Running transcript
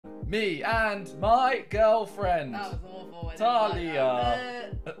Me and my girlfriend. That was awful.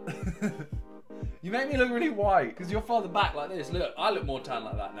 Talia. You make me look really white because you're farther back like this. Look, I look more tan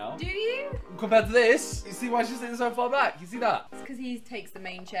like that now. Do you? Compared to this, you see why she's sitting so far back? You see that? It's because he takes the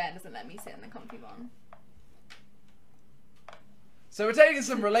main chair and doesn't let me sit in the comfy one. So we're taking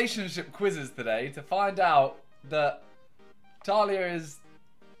some relationship quizzes today to find out that Talia is...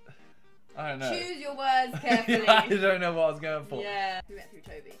 I don't know. Choose your words carefully. I don't know what I was going for. Yeah. We went through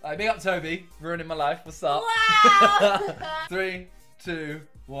Toby. Alright, big up Toby, ruining my life. What's up? Wow! 3, 2,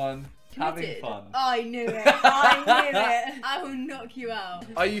 1. Committed. Having fun. I knew it. I knew it. I will knock you out.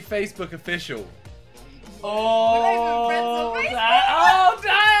 Are you Facebook official? We're not even friends on Facebook. Oh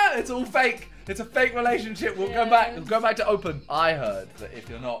damn! It's all fake. It's a fake relationship. We'll go back. We'll go back to open. I heard that if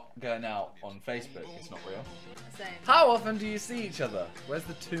you're not going out on Facebook, it's not real. Same. How often do you see each other? Where's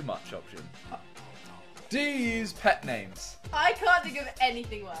the too much option? Do you use pet names? I can't think of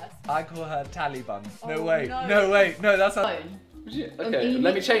anything worse. I call her Taliban. No Oh, way. no. No way. No, that's not. Okay,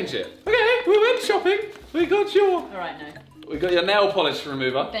 let me change it. Okay, we went shopping. We got your. Alright, no. We got your nail polish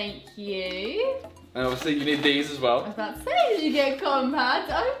remover. Thank you. And obviously you need these as I well. was about to say, did you get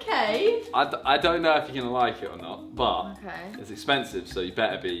compact? Okay. I don't know if you're gonna like it or not, but Okay. it's expensive, so you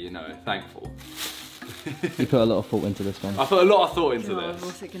better be, you know, thankful. You put a lot of thought into this one. I put a lot of thought into God, this.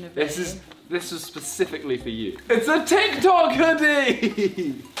 what's it gonna be? This is specifically for you. It's a TikTok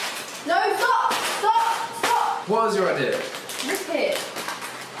hoodie! No, stop! Stop! Stop! What was your idea? Rip it.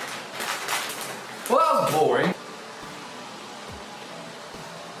 Well, that was boring.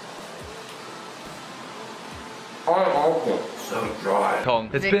 So dry. Kong.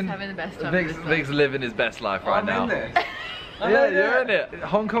 It's Vic's having the best time of his life. Vic's living his best life right now. I'm in this. Yeah, you're in it.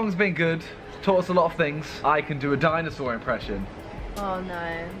 Hong Kong's been good. Taught us a lot of things. I can do a dinosaur impression. Oh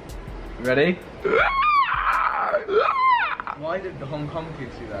no. Ready? Why did the Hong Kong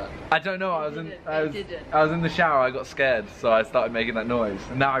kids do that? I don't know. I was in the shower. I got scared, so I started making that noise.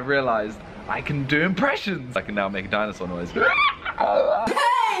 And now I realised I can do impressions. I can now make a dinosaur noise. Hey!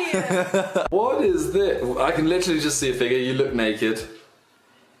 What is this? I can literally just see a figure. You look naked.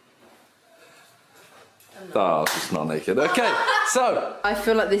 Oh, she's not naked. Okay, so. I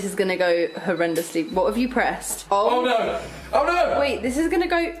feel like this is gonna go horrendously. What have you pressed? Oh no! Oh no! Wait, this is gonna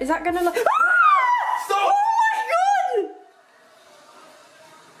go. Is that gonna like? Stop! Oh my god!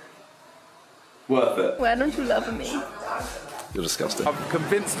 Worth it. Why don't you love me? You're disgusting. I've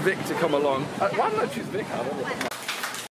convinced Vic to come along. Why did I choose Vic? I don't know.